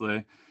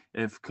 obviously,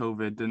 if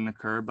COVID didn't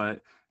occur. But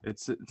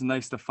it's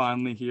nice to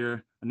finally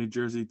hear a New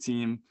Jersey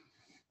team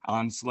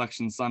on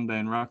Selection Sunday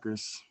in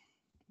Rutgers.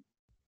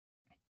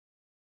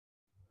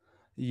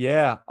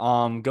 Yeah,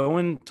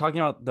 talking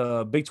about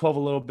the Big 12 a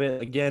little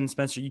bit again.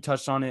 Spencer, you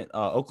touched on it.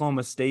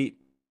 Oklahoma State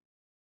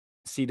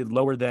seated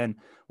lower than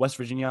West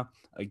Virginia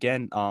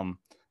again.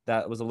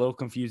 That was a little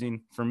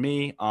confusing for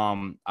me.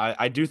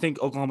 I do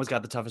think Oklahoma's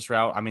got the toughest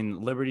route. I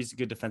mean, Liberty's a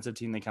good defensive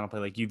team. They kind of play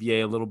like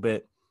UVA a little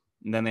bit,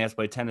 and then they have to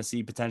play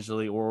Tennessee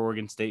potentially or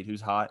Oregon State,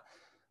 who's hot.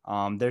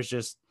 There's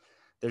just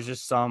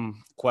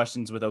some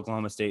questions with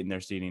Oklahoma State and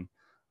their seeding.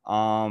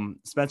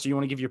 Spencer, you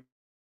want to give your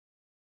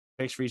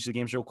picks for each of the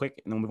games real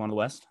quick, and then we'll move on to the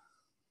West?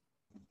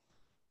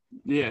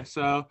 Yeah,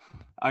 so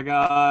I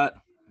got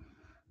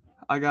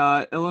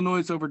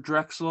Illinois over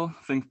Drexel.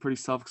 I think pretty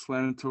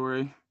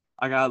self-explanatory.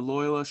 I got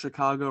Loyola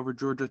Chicago over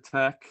Georgia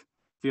Tech.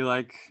 Feel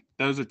like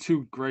those are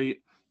 2 great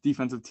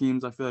defensive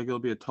teams. I feel like it'll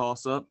be a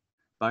toss-up,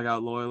 but I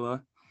got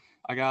Loyola.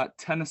 I got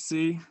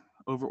Tennessee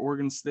over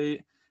Oregon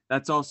State.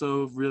 That's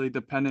also really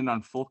dependent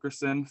on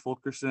Fulkerson.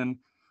 Fulkerson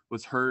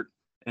was hurt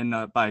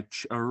by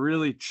a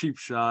really cheap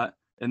shot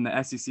in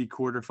the SEC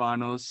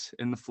quarterfinals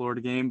in the Florida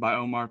game by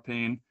Omar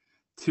Payne.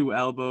 2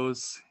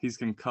 elbows. He's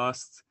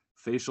concussed,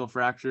 facial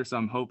fracture, so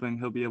I'm hoping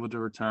he'll be able to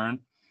return.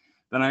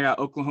 Then I got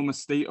Oklahoma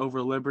State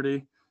over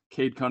Liberty.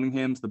 Cade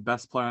Cunningham's the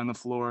best player on the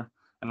floor,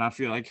 and I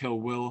feel like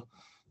he'll will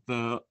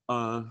the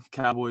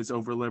Cowboys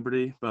over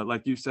Liberty. But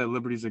like you said,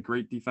 Liberty's a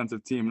great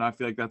defensive team, and I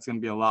feel like that's going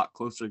to be a lot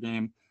closer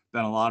game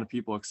than a lot of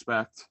people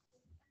expect.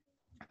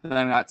 Then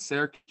I got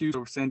Syracuse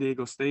over San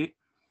Diego State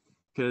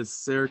because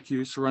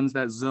Syracuse runs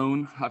that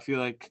zone. I feel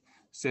like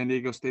San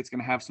Diego State's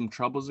going to have some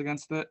troubles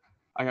against it.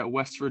 I got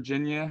West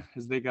Virginia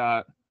as they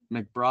got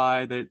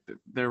McBride.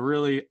 They're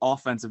really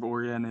offensive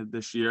oriented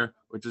this year,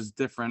 which is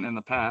different in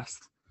the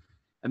past.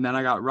 And then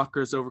I got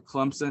Rutgers over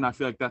Clemson. I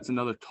feel like that's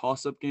another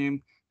toss-up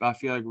game, but I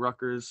feel like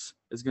Rutgers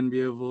is going to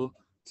be able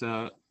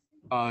to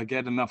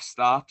get enough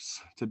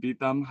stops to beat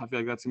them. I feel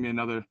like that's going to be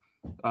another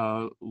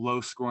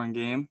low-scoring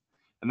game.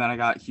 And then I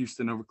got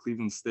Houston over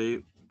Cleveland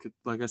State.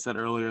 Like I said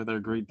earlier, they're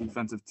a great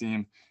defensive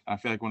team. I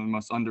feel like one of the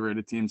most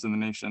underrated teams in the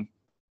nation.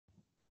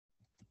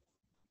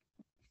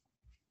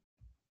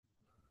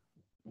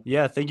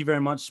 Yeah, thank you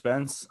very much,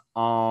 Spence.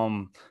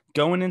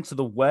 Going into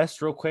the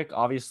West real quick,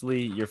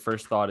 obviously your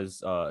first thought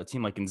is a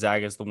team like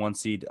Gonzaga is the 1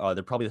 seed.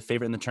 They're probably the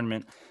favorite in the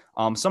tournament.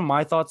 Some of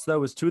my thoughts,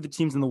 though, is two of the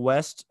teams in the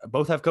West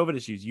both have COVID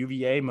issues.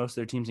 UVA, most of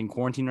their teams in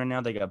quarantine right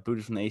now. They got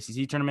booted from the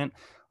ACC tournament.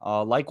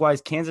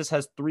 Likewise, Kansas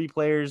has 3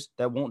 players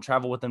that won't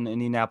travel with them to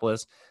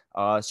Indianapolis.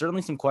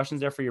 Certainly some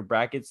questions there for your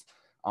brackets.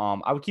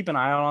 I would keep an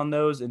eye out on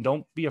those, and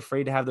don't be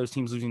afraid to have those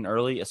teams losing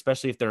early,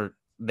 especially if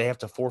they have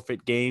to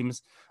forfeit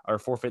games or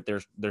forfeit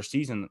their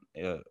season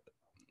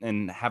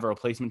and have a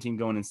replacement team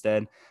going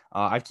instead.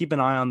 I'd keep an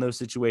eye on those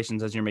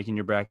situations as you're making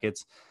your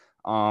brackets.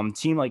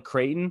 Team like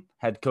Creighton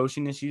had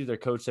coaching issues. Their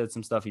coach said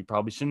some stuff he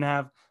probably shouldn't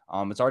have.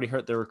 It's already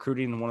hurt their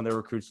recruiting, and one of their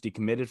recruits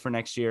decommitted for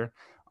next year.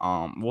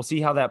 We'll see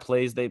how that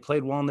plays. They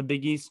played well in the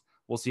Big East.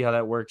 We'll see how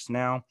that works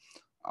now.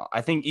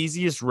 I think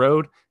easiest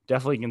road,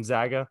 definitely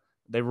Gonzaga.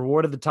 They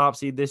rewarded the top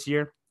seed this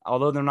year.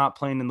 Although they're not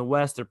playing in the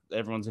West,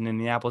 everyone's in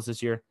Indianapolis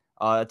this year.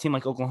 A team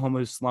like Oklahoma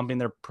who's slumping,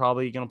 they're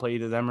probably going to play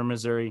either them or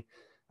Missouri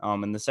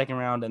in the second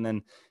round, and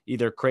then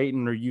either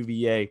Creighton or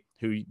UVA,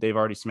 who they've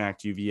already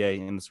smacked UVA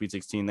in the Sweet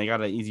 16. They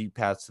got an easy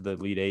path to the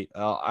Elite Eight.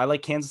 I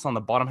like Kansas on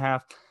the bottom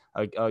half.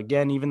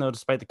 Again, even though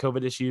despite the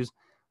COVID issues,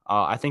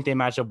 I think they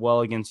match up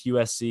well against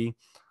USC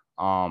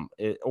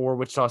or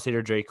Wichita State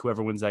or Drake,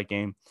 whoever wins that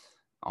game.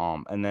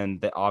 And then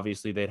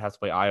obviously they'd have to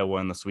play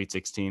Iowa in the Sweet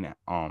 16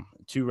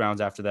 2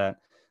 rounds after that.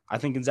 I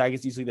think Gonzaga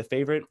is easily the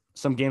favorite.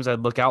 Some games I'd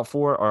look out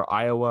for are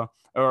Ohio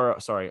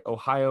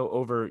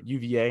over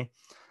UVA.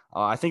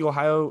 I think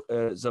Ohio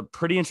is a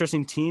pretty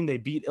interesting team. They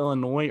beat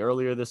Illinois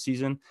earlier this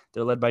season.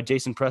 They're led by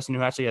Jason Preston,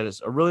 who actually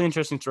has a really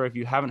interesting story. If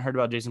you haven't heard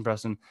about Jason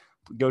Preston,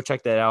 go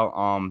check that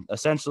out.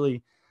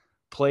 Essentially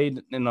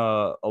played in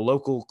a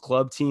local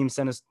club team,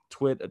 sent his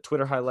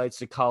Twitter highlights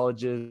to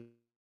colleges,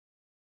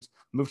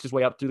 moved his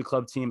way up through the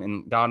club team,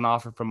 and got an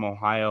offer from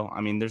Ohio.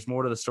 I mean, there's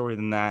more to the story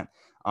than that.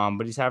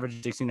 But he's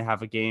averaging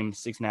 16.5 a game,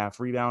 6.5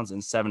 rebounds,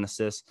 and 7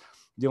 assists.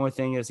 The only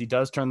thing is he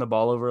does turn the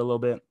ball over a little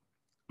bit,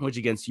 which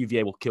against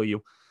UVA will kill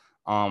you.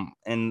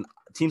 And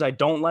teams I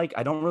don't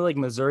really like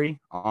Missouri.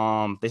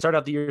 They started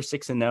out the year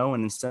 6-0,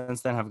 and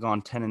since then have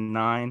gone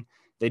 10-9.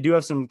 They do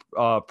have some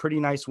pretty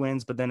nice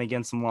wins, but then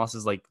again, some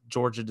losses like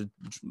Georgia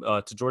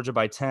to Georgia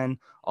by 10,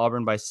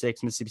 Auburn by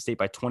 6, Mississippi State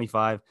by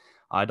 25.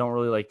 I don't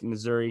really like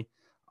Missouri.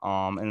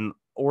 And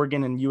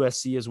Oregon and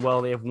USC as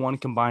well. They have one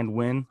combined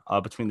win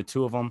between the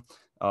two of them.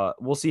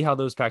 We'll see how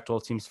those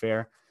Pac-12 teams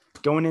fare.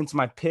 Going into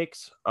my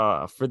picks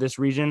for this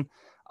region,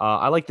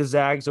 I like the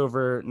Zags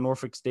over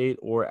Norfolk State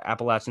or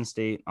Appalachian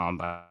State.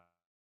 It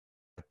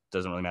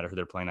doesn't really matter who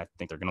they're playing. I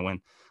think they're going to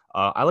win.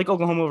 I like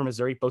Oklahoma over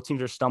Missouri. Both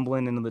teams are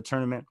stumbling into the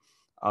tournament.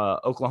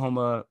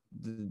 Oklahoma,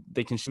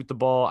 they can shoot the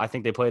ball. I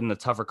think they played in a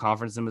tougher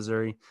conference than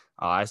Missouri.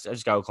 I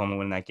just got Oklahoma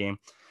winning that game.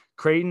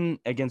 Creighton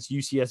against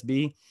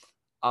UCSB.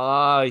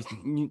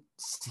 The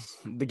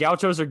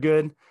Gauchos are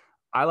good.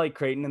 I like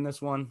Creighton in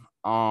this one.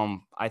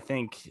 I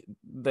think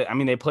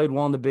they played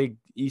well in the Big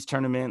East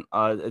tournament.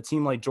 A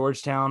team like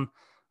Georgetown,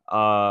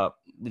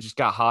 they just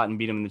got hot and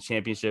beat them in the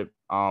championship.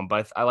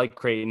 But I like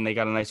Creighton. They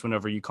got a nice win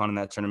over UConn in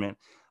that tournament.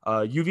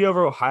 UV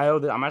over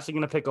Ohio. I'm actually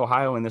going to pick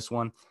Ohio in this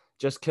one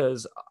just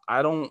because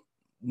I don't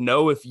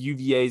know if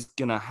UVA is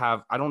going to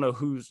have – I don't know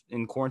who's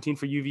in quarantine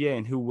for UVA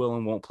and who will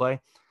and won't play.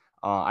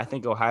 I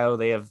think Ohio,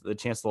 they have the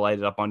chance to light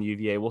it up on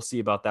UVA. We'll see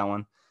about that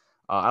one.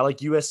 I like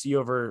USC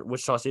over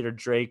Wichita State or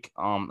Drake.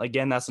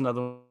 Again, that's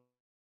another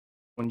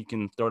one you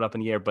can throw it up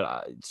in the air,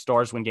 but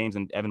stars win games,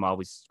 and Evan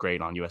Mobley's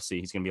great on USC.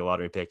 He's going to be a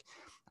lottery pick.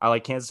 I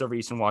like Kansas over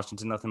Eastern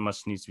Washington. Nothing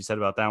much needs to be said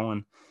about that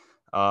one.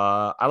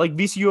 I like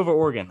VCU over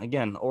Oregon.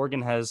 Again,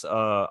 Oregon has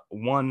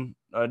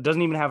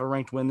doesn't even have a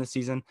ranked win this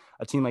season.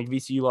 A team like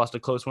VCU lost a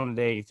close one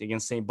today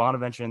against St.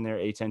 Bonaventure in their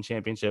A-10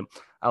 championship.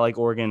 I like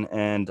Oregon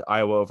and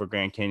Iowa over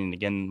Grand Canyon.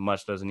 Again,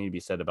 much doesn't need to be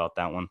said about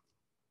that one.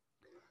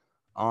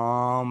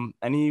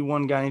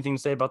 Anyone got anything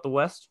to say about the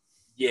West?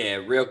 Yeah,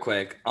 real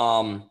quick.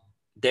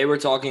 They were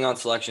talking on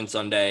Selection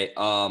Sunday.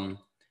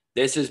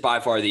 This is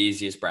by far the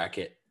easiest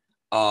bracket.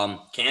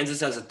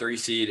 Kansas as a 3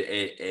 seed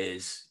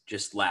is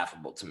just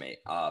laughable to me.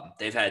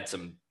 They've had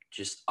some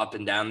just up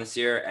and down this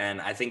year,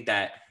 and I think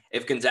that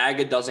if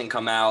Gonzaga doesn't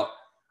come out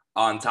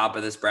on top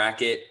of this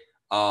bracket,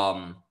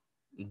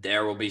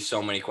 there will be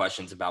so many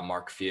questions about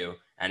Mark Few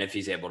and if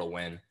he's able to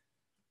win.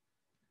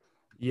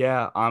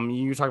 Yeah,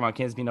 you're talking about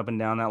Kansas being up and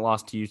down. That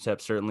loss to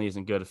UTEP certainly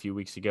isn't good a few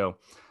weeks ago.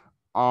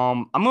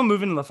 I'm gonna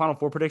move into the Final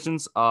Four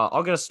predictions.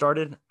 I'll get us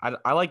started.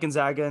 I like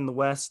Gonzaga in the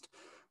West.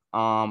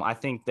 I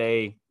think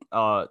they're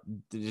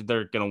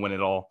gonna win it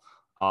all.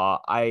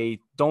 I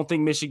don't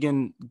think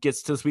Michigan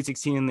gets to the Sweet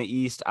 16 in the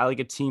East. I like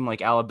a team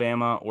like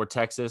Alabama or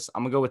Texas.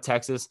 I'm gonna go with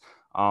Texas.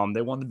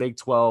 They won the Big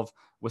 12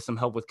 with some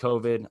help with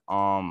COVID.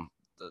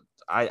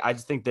 I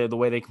just think the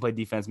way they can play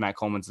defense, Matt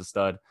Coleman's a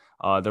stud.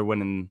 They're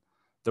winning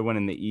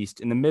the East.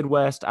 In the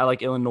Midwest, I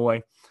like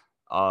Illinois.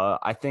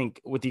 I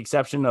think with the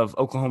exception of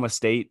Oklahoma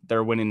State,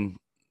 they're winning.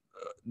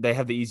 They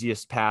have the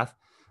easiest path,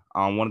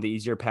 one of the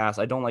easier paths.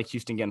 I don't like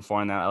Houston getting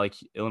far in that. I like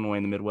Illinois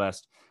in the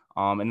Midwest.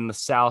 And in the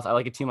South, I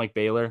like a team like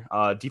Baylor.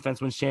 Defense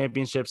wins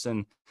championships,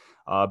 and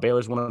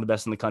Baylor's one of the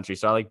best in the country.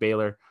 So I like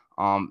Baylor.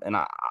 And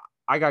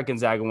I got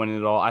Gonzaga winning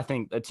it all. I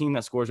think a team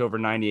that scores over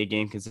 90 a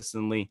game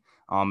consistently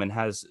and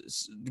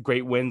has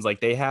great wins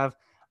like they have,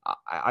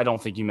 I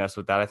don't think you mess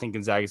with that. I think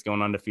Gonzaga is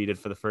going undefeated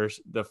for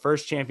the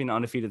first champion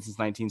undefeated since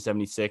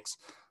 1976,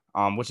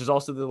 which is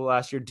also the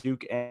last year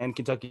Duke and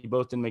Kentucky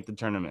both didn't make the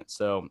tournament.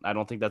 So I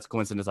don't think that's a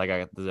coincidence. I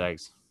got the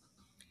Zags.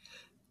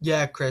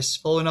 Yeah, Chris,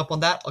 following up on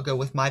that, I'll go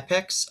with my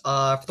picks.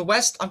 For the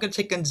West, I'm going to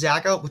take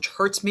Gonzaga, which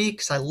hurts me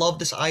because I love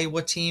this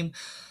Iowa team,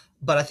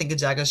 but I think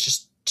Gonzaga is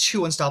just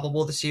too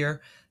unstoppable this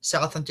year.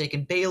 South, I'm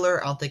taking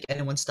Baylor. I don't think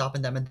anyone's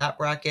stopping them in that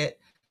bracket.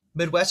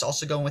 Midwest,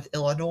 also going with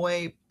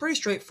Illinois. Pretty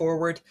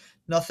straightforward.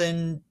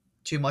 Nothing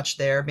too much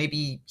there.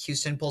 Maybe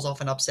Houston pulls off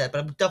an upset,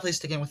 but I'm definitely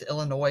sticking with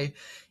Illinois.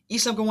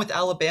 East, I'm going with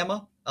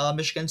Alabama.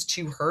 Michigan's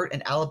too hurt,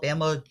 and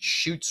Alabama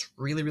shoots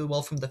really, really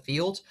well from the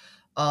field.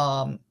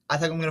 I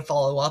think I'm going to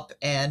follow up,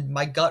 and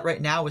my gut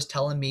right now is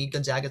telling me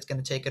Gonzaga's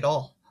going to take it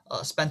all.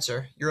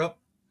 Spencer, you're up.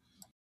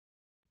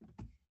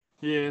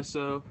 Yeah,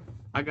 so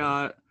I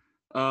got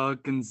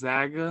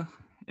Gonzaga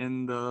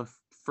in the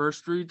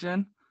first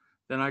region.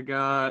 Then I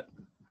got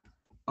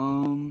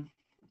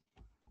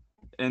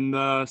in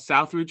the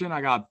South region,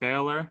 I got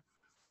Baylor.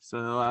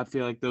 So I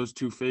feel like those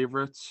two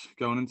favorites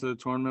going into the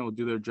tournament will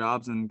do their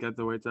jobs and get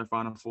their way to the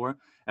Final Four.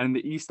 And in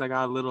the East, I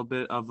got a little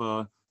bit of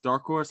a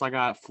dark horse. I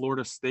got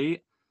Florida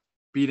State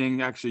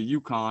beating actually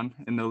UConn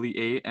in the Elite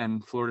Eight,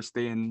 and Florida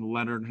State and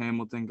Leonard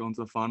Hamilton going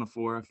to the Final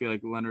Four. I feel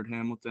like Leonard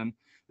Hamilton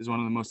is one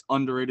of the most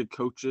underrated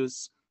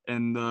coaches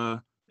in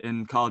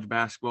college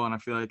basketball, and I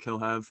feel like he'll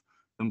have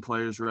them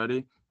players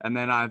ready. And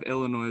then I have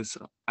Illinois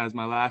as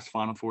my last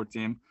Final Four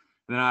team.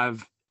 And then I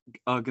have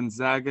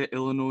Gonzaga,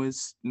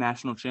 Illinois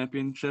national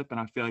championship, and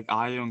I feel like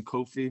Ayo and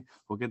Kofi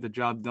will get the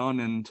job done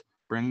and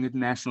bring the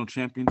national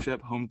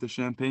championship home to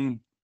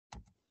Champaign.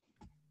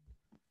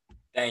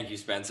 Thank you,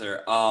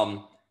 Spencer.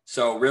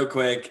 So real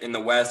quick, in the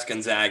West,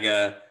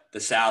 Gonzaga, the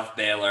South,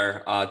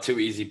 Baylor, two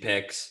easy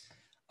picks.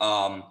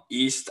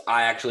 East,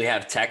 I actually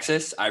have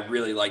Texas. I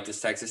really like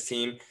this Texas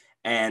team.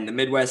 And the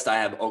Midwest, I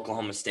have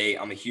Oklahoma State.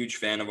 I'm a huge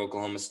fan of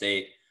Oklahoma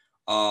State.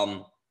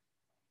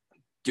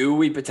 Do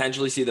we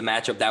potentially see the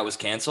matchup that was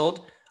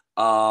canceled?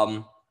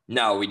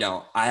 No, we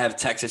don't. I have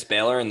Texas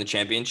Baylor in the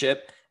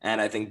championship, and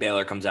I think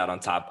Baylor comes out on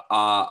top.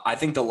 I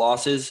think the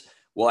losses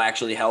will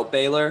actually help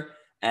Baylor,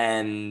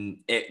 and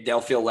they'll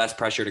feel less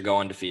pressure to go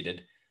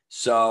undefeated.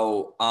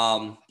 So,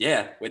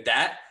 with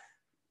that,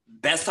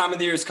 best time of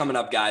the year is coming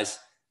up, guys.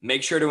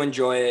 Make sure to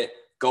enjoy it.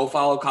 Go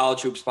follow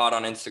College Hoops Pod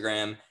on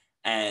Instagram.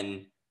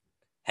 And,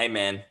 hey,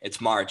 man, it's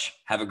March.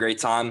 Have a great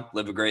time.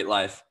 Live a great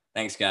life.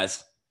 Thanks,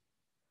 guys.